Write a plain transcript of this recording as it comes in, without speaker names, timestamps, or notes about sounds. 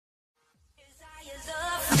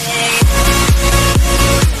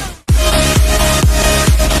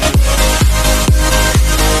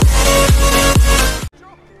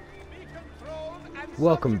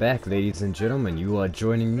Welcome back, ladies and gentlemen. You are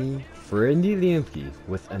joining me, Friendly Limpy,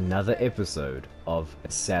 with another episode of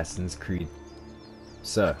Assassin's Creed.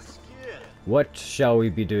 So, what shall we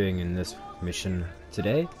be doing in this mission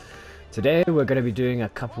today? Today we're going to be doing a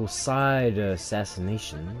couple side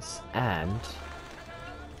assassinations, and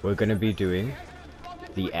we're going to be doing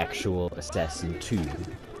the actual Assassin 2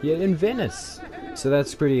 here in Venice. So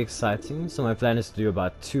that's pretty exciting. So my plan is to do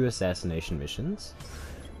about 2 assassination missions.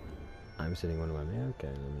 I'm sending one of my men. Okay,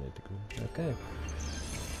 eliminate the okay.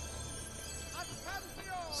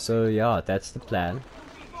 So yeah, that's the plan.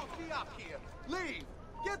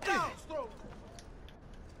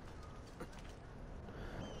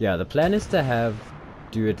 Yeah, the plan is to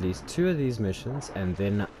do at least 2 of these missions and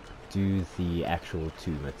then do the actual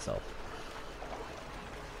tomb itself.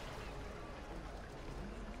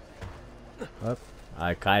 Oh,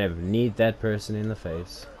 I kind of need that person in the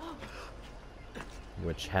face.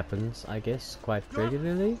 Which happens, I guess, quite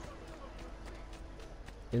regularly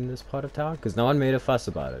in this part of town, because no one made a fuss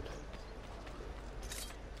about it.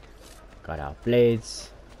 Got our blades.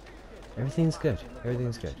 Everything's good.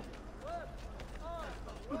 Everything's good.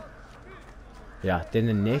 Yeah, then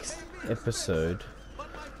the next episode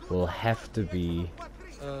will have to be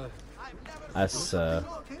us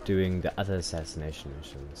doing the other assassination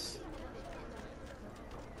missions.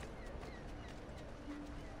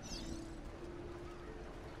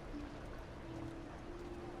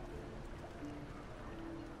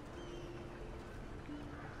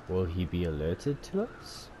 Will he be alerted to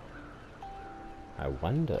us? I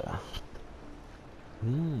wonder.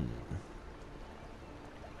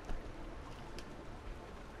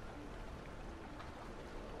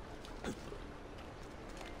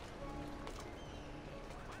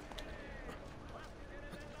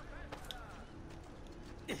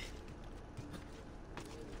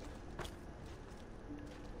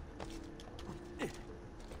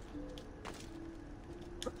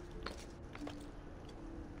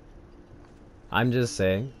 I'm just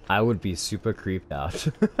saying, I would be super creeped out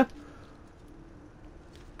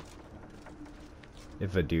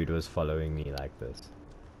if a dude was following me like this.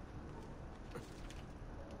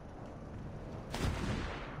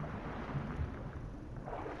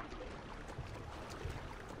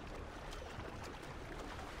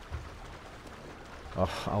 Oh,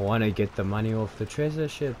 I want to get the money off the treasure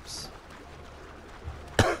ships.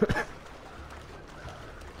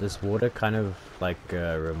 This water kind of like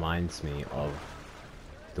reminds me of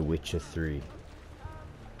The Witcher 3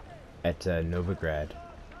 at Novigrad.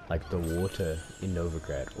 Like the water in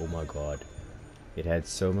Novigrad, oh my god. It had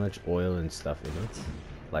so much oil and stuff in it.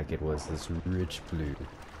 Like it was this rich blue.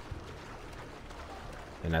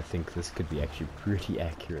 And I think this could be actually pretty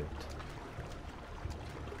accurate.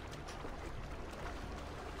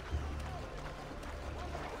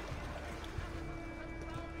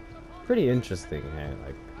 Pretty interesting, hey?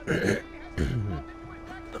 Like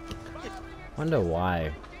wonder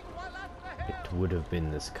why it would have been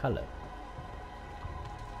this color.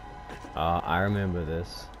 I remember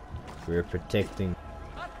this. We were protecting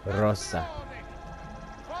Rosa.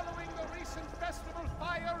 Following the recent festival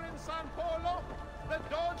fire in San Polo, the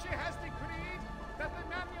Doge has decreed that the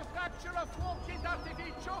manufacture of fuochi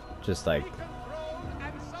d'artificio Just like be controlled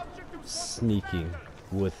and subject to sneaking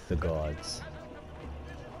with the gods.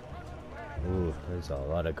 Ooh, there's a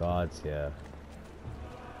lot of gods here.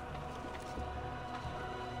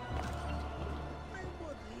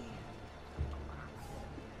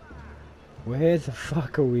 Where the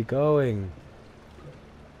fuck are we going?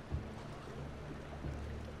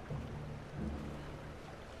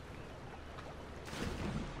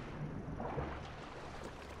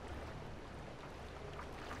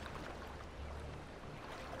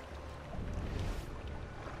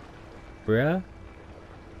 Bruh?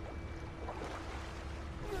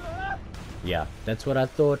 Yeah, that's what I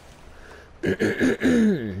thought.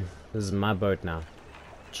 This is my boat now.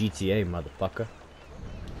 GTA, motherfucker.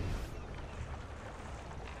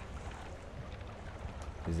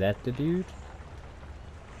 Is that the dude?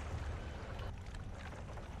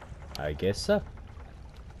 I guess so.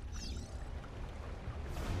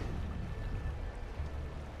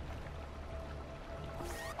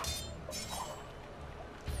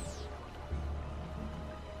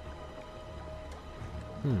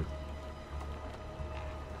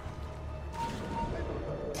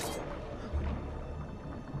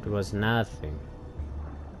 There was nothing.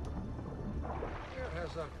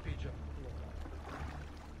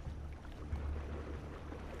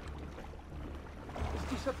 It's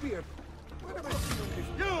disappeared. What am I doing?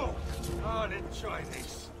 You! I'll enjoy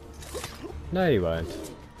this. No, you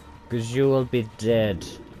won't. Because you will be dead.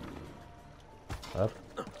 Up.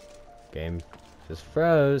 Game Just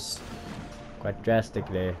froze. Quite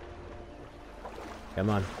drastically. Come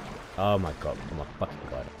on. Oh my god. Oh my fucking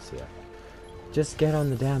god. It's here. Just get on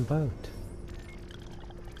the damn boat.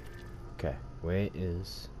 Okay. Where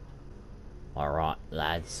is... Alright,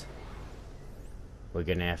 lads. We're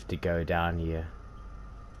gonna have to go down here.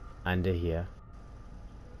 Under here.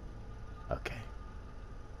 Okay.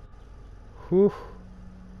 Whew.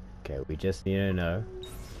 Okay, we just need to know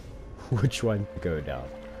which one to go down.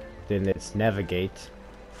 Then let's navigate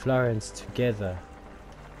Florence together.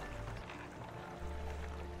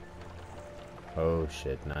 Oh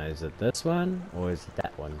shit, now is it this one or is it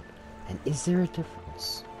that one? And is there a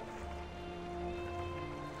difference?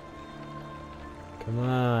 Come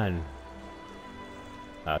on.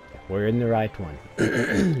 Okay, we're in the right one.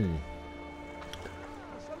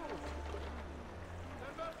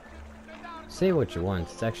 Say what you want,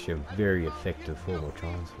 it's actually a very effective form of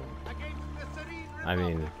transport. I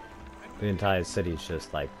mean, the entire city's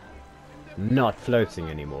just like not floating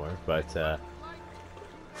anymore, but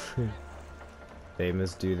they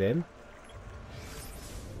must do them.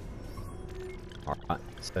 Alright,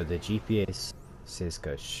 so the GPS says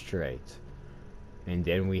go straight, and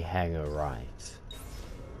then we hang a right.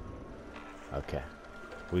 Okay,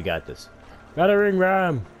 we got this. Battering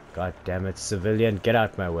ram! God damn it, civilian, get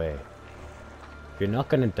out my way. If you're not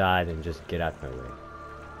gonna die, then just get out my way.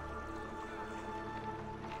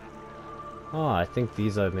 Oh, I think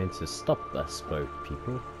these are meant to stop us boat,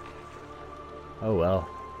 people. Oh well.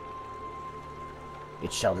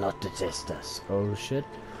 It shall not detest us. Oh shit.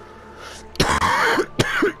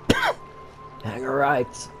 Hang a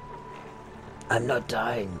right. I'm not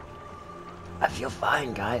dying. I feel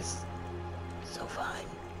fine, guys. So fine.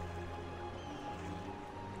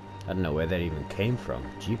 I don't know where that even came from.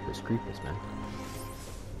 Jeepers creepers, man.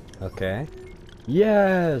 Okay.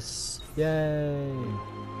 Yes! Yay!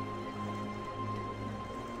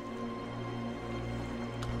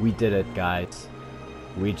 We did it, guys.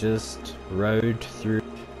 We just rode through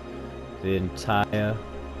the entire...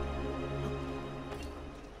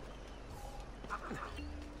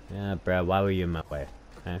 Yeah, bro, why were you in my way?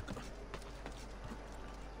 Huh?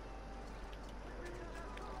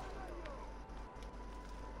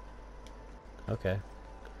 Okay.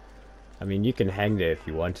 I mean, you can hang there if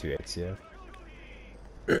you want to, Ezio.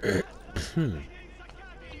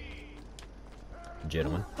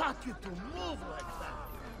 Gentlemen.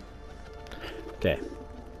 Okay,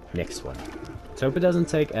 next one. Let's hope it doesn't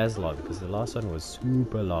take as long, because the last one was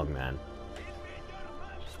super long, man.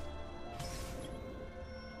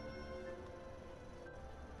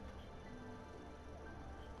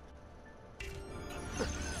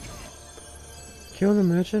 Kill the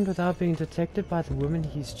merchant without being detected by the woman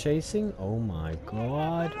he's chasing? Oh my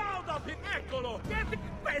god.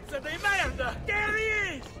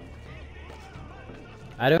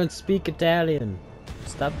 I don't speak Italian.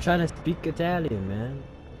 Stop trying to speak Italian, man.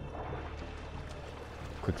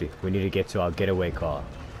 Quickly, we need to get to our getaway car.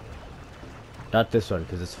 Not this one,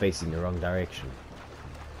 because it's facing the wrong direction.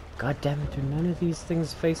 God damn it, do none of these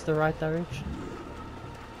things face the right direction?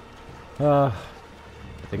 I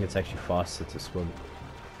think it's actually faster to swim.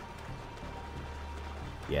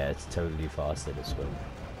 Yeah, it's totally faster to swim.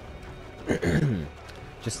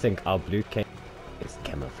 Just think, our blue cape is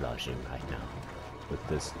camouflaging right now. With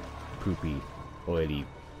this poopy, oily,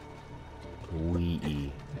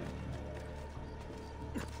 wee-y.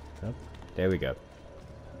 Oh, there we go.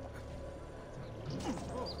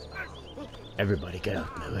 Everybody get out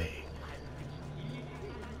of my way.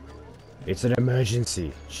 It's an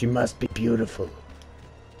emergency. She must be beautiful.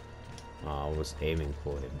 Oh, I was aiming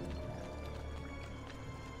for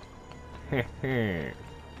him.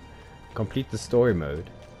 Complete the story mode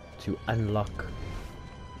to unlock.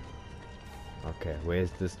 Okay,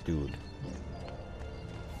 where's this dude?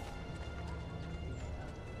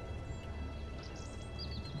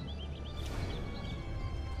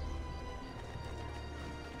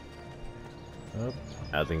 Oh,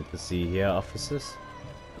 nothing to see here, officers.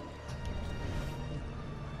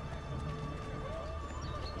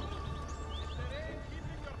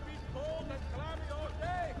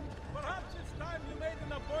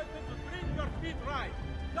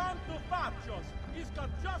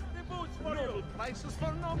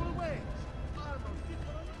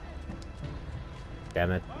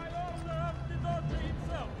 Damn it.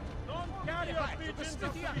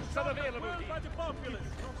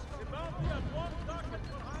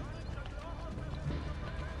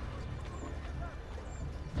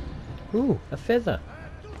 Ooh, a feather.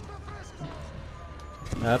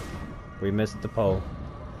 Up. We missed the pole.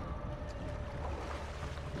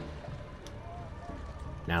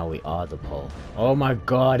 Now we are the pole. Oh my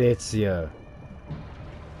god, Ezio.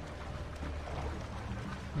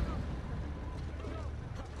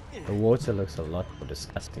 The water looks a lot more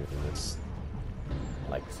disgusting in this,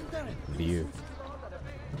 like, view.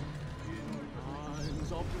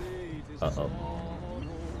 Uh-oh.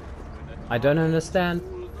 I don't understand.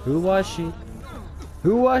 Who was she?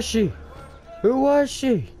 Who was she? Who was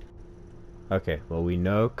she? Okay, well we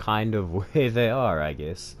know kind of where they are, I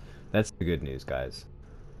guess. That's the good news, guys.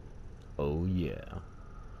 Oh yeah.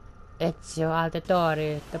 Ezio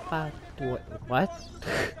Auditore, the what?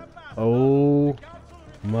 Oh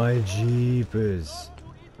my jeepers.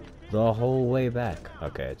 The whole way back.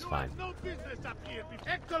 Okay, it's fine.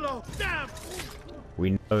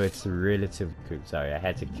 We know it's relatively quick. Sorry, I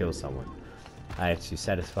had to kill someone. I had to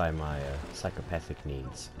satisfy my psychopathic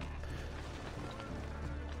needs.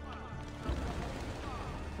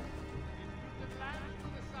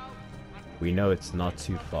 We know it's not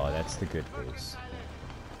too far, that's the good news.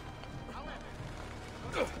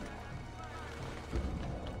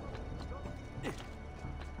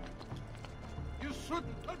 You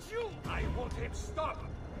shouldn't touch you! I want him stopped!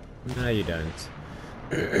 No, you don't.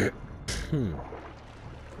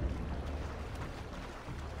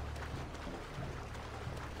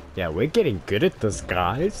 Yeah, we're getting good at this,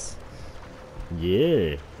 guys.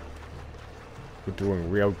 Yeah. We're doing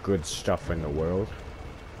real good stuff in the world.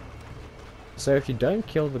 So if you don't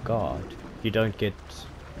kill the guard, you don't get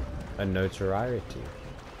a notoriety.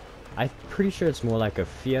 I'm pretty sure it's more like a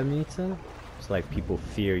fear meter. It's like people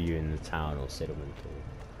fear you in the town or settlement.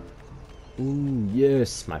 Ooh,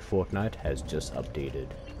 yes, my Fortnite has just updated.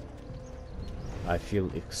 I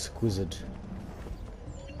feel exquisite.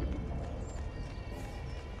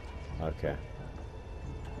 Okay.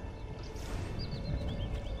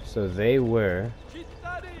 So they were...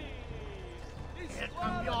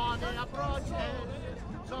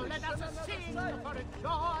 So let us sing for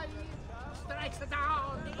joy. Strikes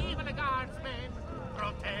down the evil guardsmen.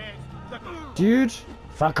 Protect the good. Dude,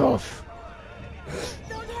 fuck off.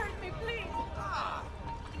 Don't hurt me, please.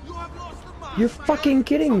 You have lost the mark. You're fucking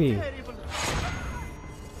kidding me.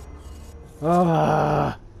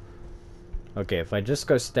 Ah. Okay, if I just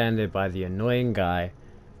go stand there by the annoying guy,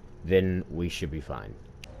 then we should be fine.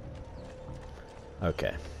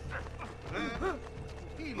 Okay.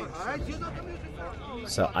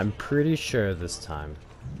 So I'm pretty sure this time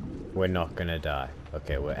we're not gonna die.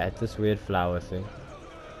 Okay, we're at this weird flower thing.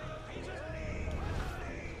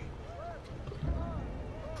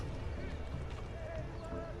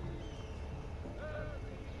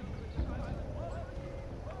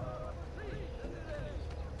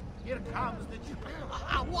 Here comes the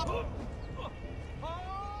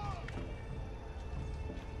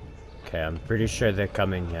Okay, I'm pretty sure they're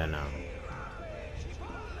coming here now.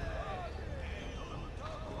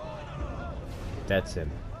 That's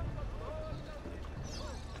him.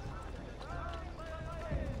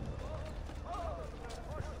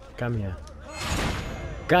 Come here.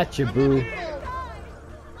 Gotcha, boo.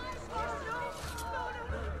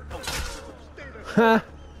 Ha!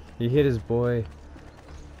 He hit his boy.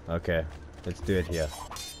 Okay, let's do it here.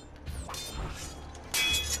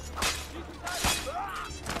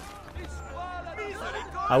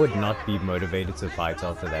 I would not be motivated to fight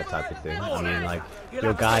after that type of thing. I mean, like,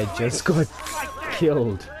 your guy just got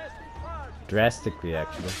killed. Drastically,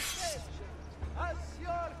 actually.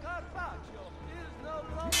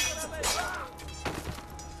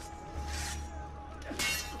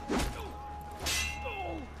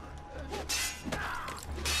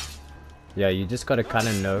 Yeah, you just gotta kind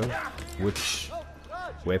of know which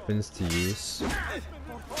weapons to use.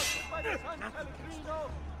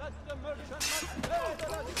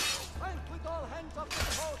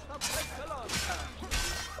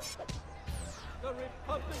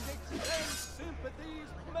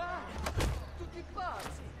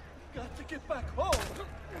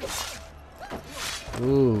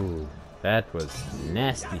 Ooh, that was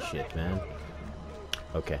nasty shit, man.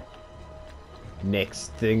 Okay.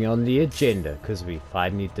 Next thing on the agenda, because we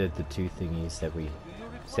finally did the two thingies that we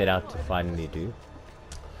set out to finally do.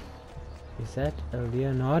 Is that a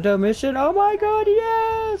Leonardo mission? Oh my god,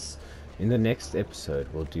 yes! In the next episode,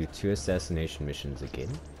 we'll do 2 assassination missions again.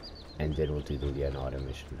 And then we'll do the Leonardo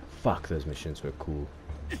mission. Fuck, those missions were cool.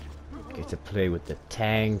 Get to play with the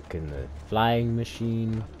tank and the flying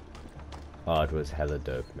machine. Oh, it was hella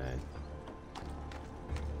dope, man.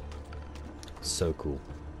 So cool.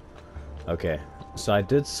 Okay, so I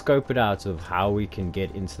did scope it out of how we can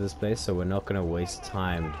get into this place, so we're not gonna waste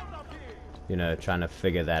time, you know, trying to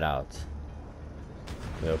figure that out.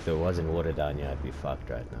 You know, if there wasn't water down here, I'd be fucked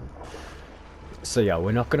right now. So yeah,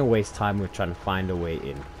 we're not gonna waste time with trying to find a way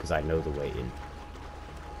in, because I know the way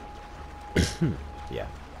in. Yeah.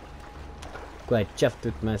 Quite chuffed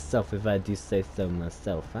with myself if I do say so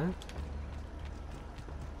myself, huh?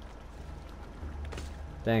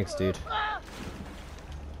 Thanks, dude.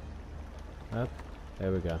 Up,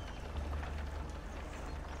 there we go.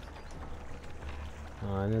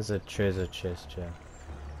 Oh, and there's a treasure chest here.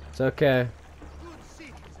 It's okay.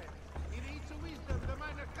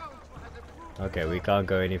 Okay, we can't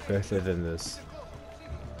go any further than this.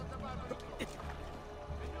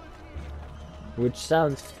 Which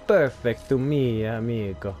sounds perfect to me,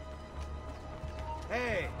 amigo.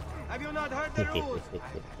 Hey, have you not heard the rules?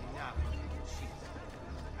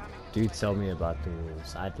 Do tell me about the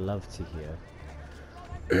rules. I'd love to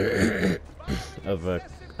hear. Of a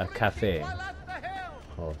cafe.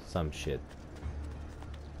 Or some shit.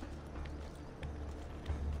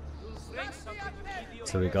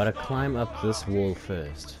 So we gotta climb up this wall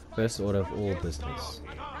first. First order of all business.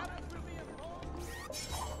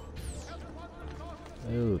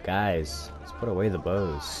 Oh, guys, let's put away the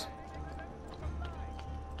bows.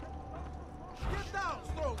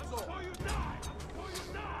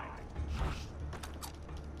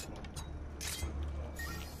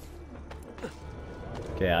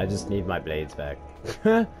 Okay, I just need my blades back.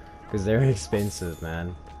 Because they're expensive,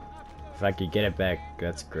 man. If I could get it back,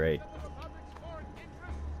 that's great.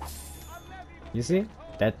 You see?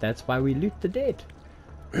 That's why we loot the dead.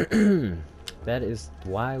 That is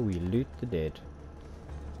why we loot the dead.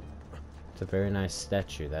 It's a very nice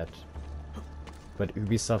statue, that. But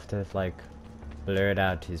Ubisoft have, like, blurred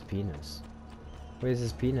out his penis. Where's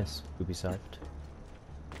his penis, Ubisoft?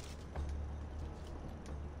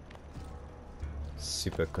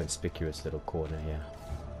 Super conspicuous little corner here.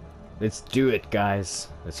 Let's do it, guys.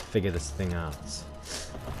 Let's figure this thing out.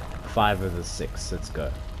 5 of the 6. Let's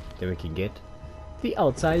go. Then we can get the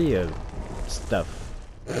Altair stuff.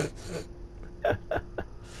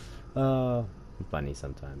 Funny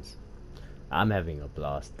sometimes. I'm having a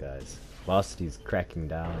blast, guys. Velocity's cracking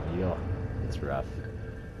down. Yo, it's rough.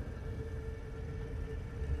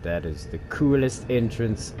 That is the coolest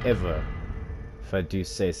entrance ever, if I do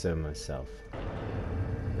say so myself.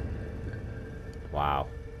 Wow.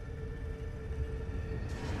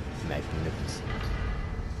 Magnificent.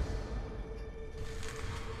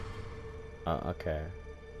 Oh, okay.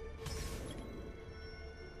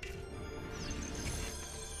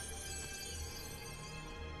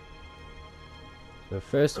 The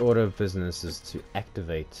first order of business is to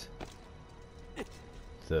activate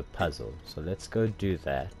the puzzle. So let's go do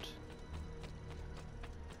that.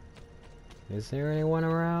 Is there anyone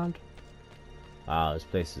around? Wow, this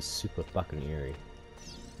place is super fucking eerie.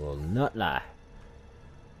 Will not lie.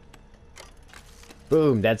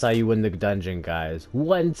 Boom, that's how you win the dungeon, guys.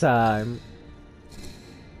 One time.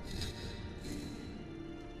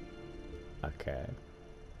 Okay.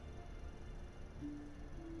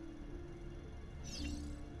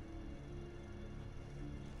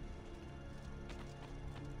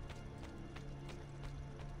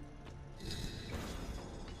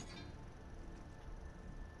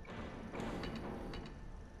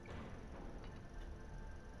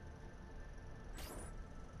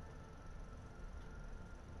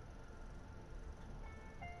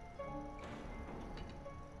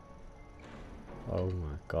 Oh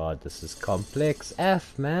my god, this is complex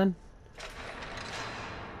F, man.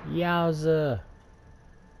 Yowza.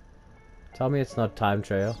 Tell me it's not time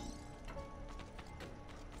trail.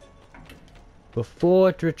 Before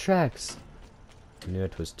it retracts. I knew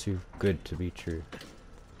it was too good to be true.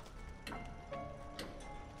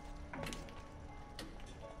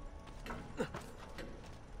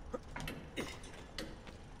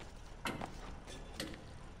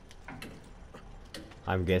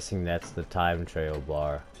 I'm guessing that's the time trail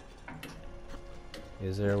bar.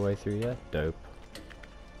 Is there a way through yet? Dope.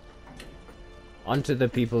 Onto the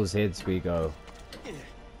people's heads we go.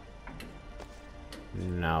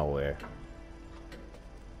 Now where?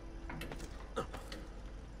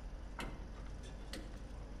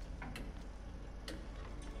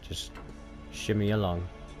 Just shimmy along.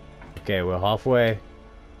 Okay, we're halfway.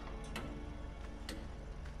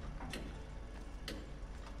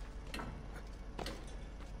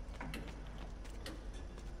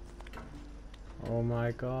 Oh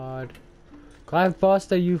my god. Climb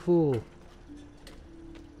faster, you fool.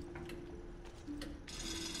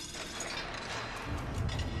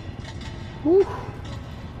 Woo.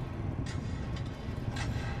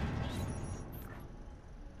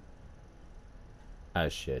 Ah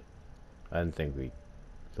shit. I didn't think we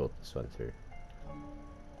thought this one through.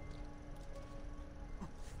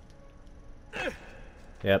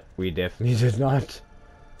 Yep, we definitely did not.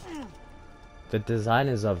 The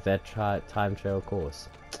designers of that time trail course.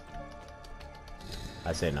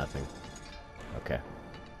 I say nothing. Okay.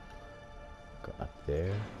 Go up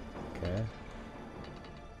there. Okay.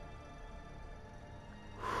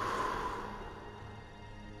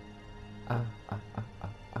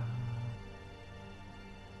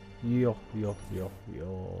 Yo, yo, yo,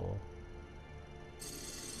 yo.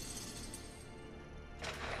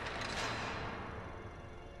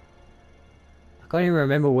 I can't even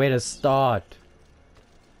remember where to start.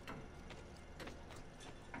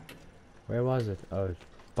 Where was it? Oh,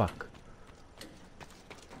 fuck.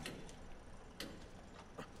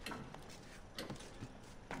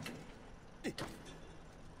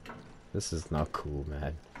 This is not cool,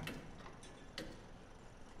 man.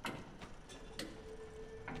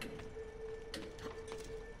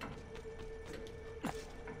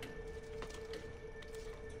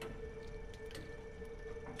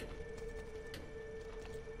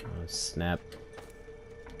 Oh, snap.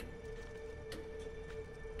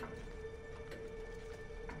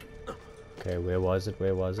 Okay, where was it?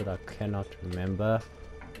 Where was it? I cannot remember.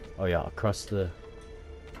 Oh yeah, across the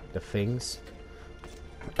things.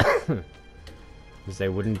 Because they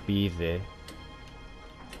wouldn't be there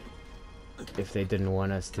if they didn't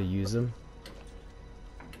want us to use them.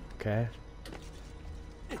 Okay.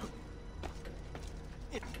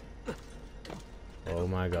 Oh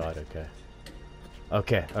my god, okay.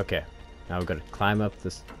 Okay, okay. Now we've got to climb up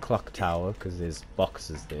this clock tower because there's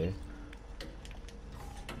boxes there.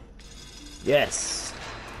 Yes!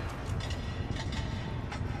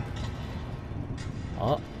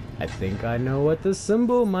 Oh, I think I know what the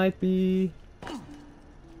symbol might be.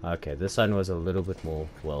 Okay, this one was a little bit more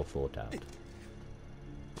well thought out.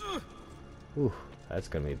 Ooh, that's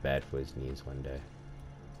gonna be bad for his knees one day.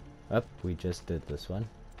 Up, we just did this one.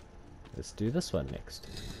 Let's do this one next.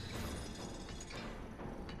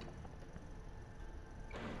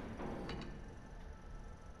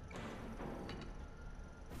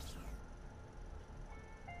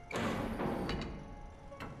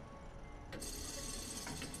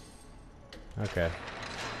 Okay.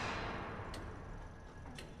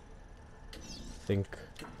 Think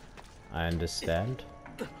I understand.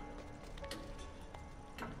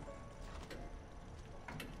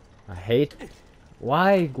 I hate...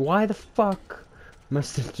 Why the fuck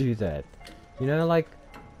must it do that? You know, like,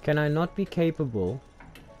 can I not be capable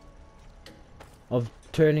of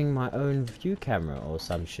turning my own view camera or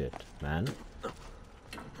some shit, man?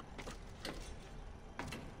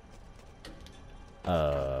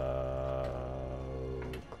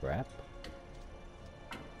 Crap.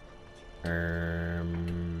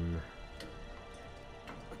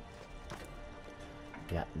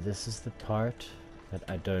 Yeah, this is the part that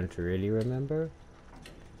I don't really remember.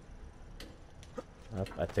 Oh,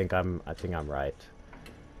 I think I'm right.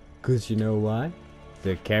 'Cause you know why?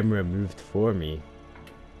 The camera moved for me.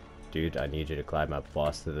 Dude, I need you to climb up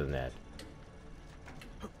faster than that.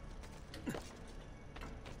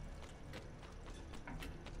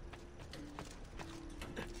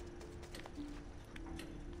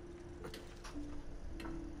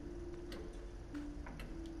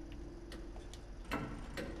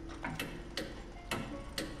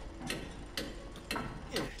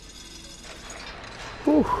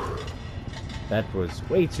 Whew. That was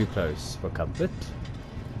way too close for comfort.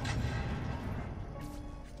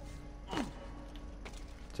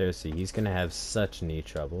 Seriously, he's gonna have such knee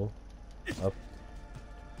trouble. Oh.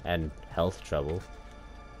 And health trouble.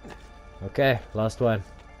 Okay, last one.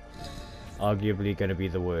 Arguably gonna be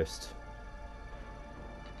the worst.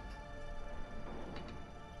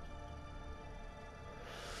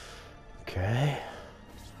 Okay.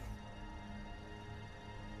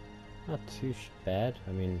 Not too bad.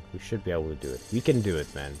 I mean, we should be able to do it. We can do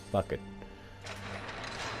it, man. Fuck it.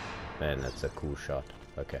 Man, that's a cool shot.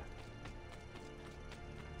 Okay.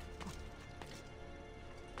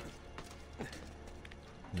 I'm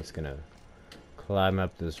just gonna climb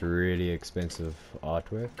up this really expensive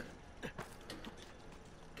artwork.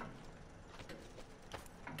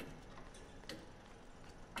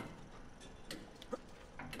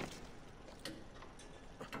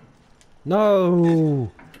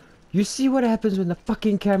 No! You see what happens when the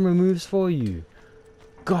fucking camera moves for you?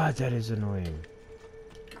 God, that is annoying.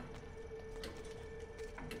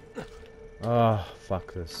 Oh,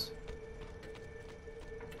 fuck this.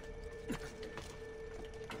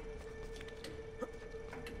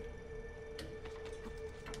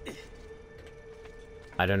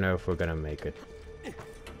 I don't know if we're gonna make it.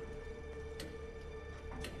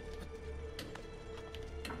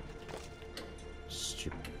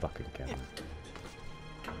 Stupid fucking camera.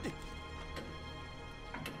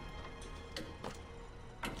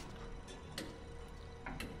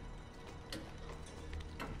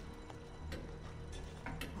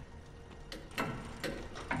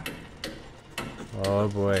 Oh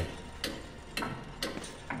boy.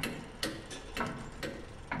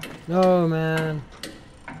 No, man.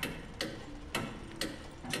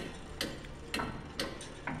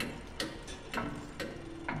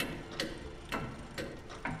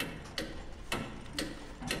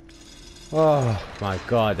 Oh my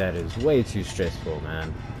god, that is way too stressful,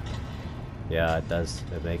 man. Yeah, it does.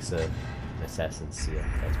 It makes an assassin seal.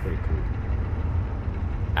 That's pretty cool.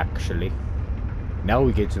 Actually. Now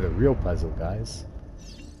we get to the real puzzle, guys.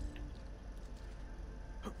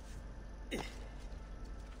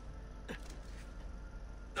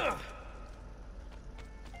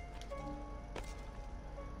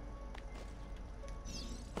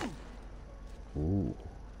 Ooh.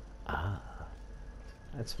 Ah.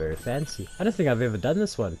 That's very fancy. I don't think I've ever done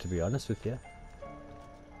this one, to be honest with you.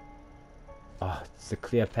 Oh, it's the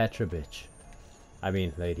Cleopatra bitch. I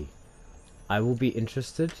mean, lady. I will be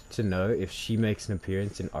interested to know if she makes an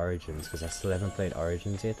appearance in Origins, because I still haven't played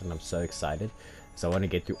Origins yet, and I'm so excited. So I want to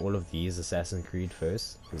get through all of these Assassin's Creed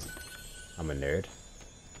first, because I'm a nerd.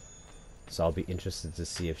 So I'll be interested to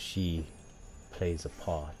see if she plays a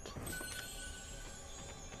part.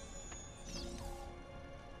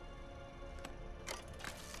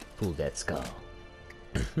 Pull that skull.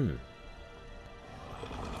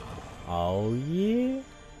 Oh yeah.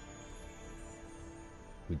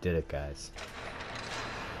 We did it, guys.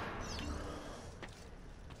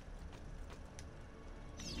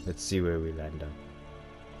 Let's see where we land up.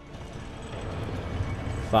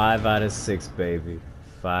 5 out of 6, baby.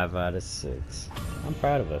 5 out of 6. I'm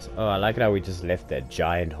proud of us. Oh, I like how we just left that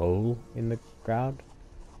giant hole in the ground.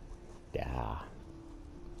 Yeah.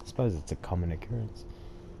 I suppose it's a common occurrence.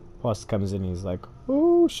 Boss comes in, he's like,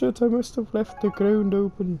 oh shit, I must have left the ground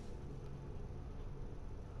open.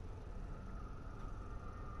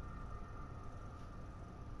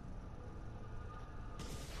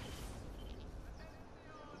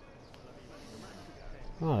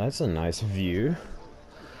 Oh, that's a nice view.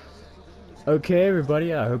 Okay,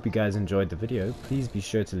 everybody, I hope you guys enjoyed the video. Please be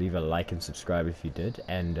sure to leave a like and subscribe if you did,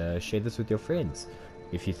 and share this with your friends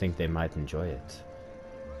if you think they might enjoy it.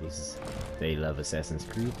 Because they love Assassin's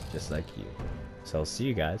Creed just like you. So I'll see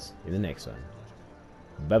you guys in the next one.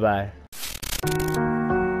 Bye bye.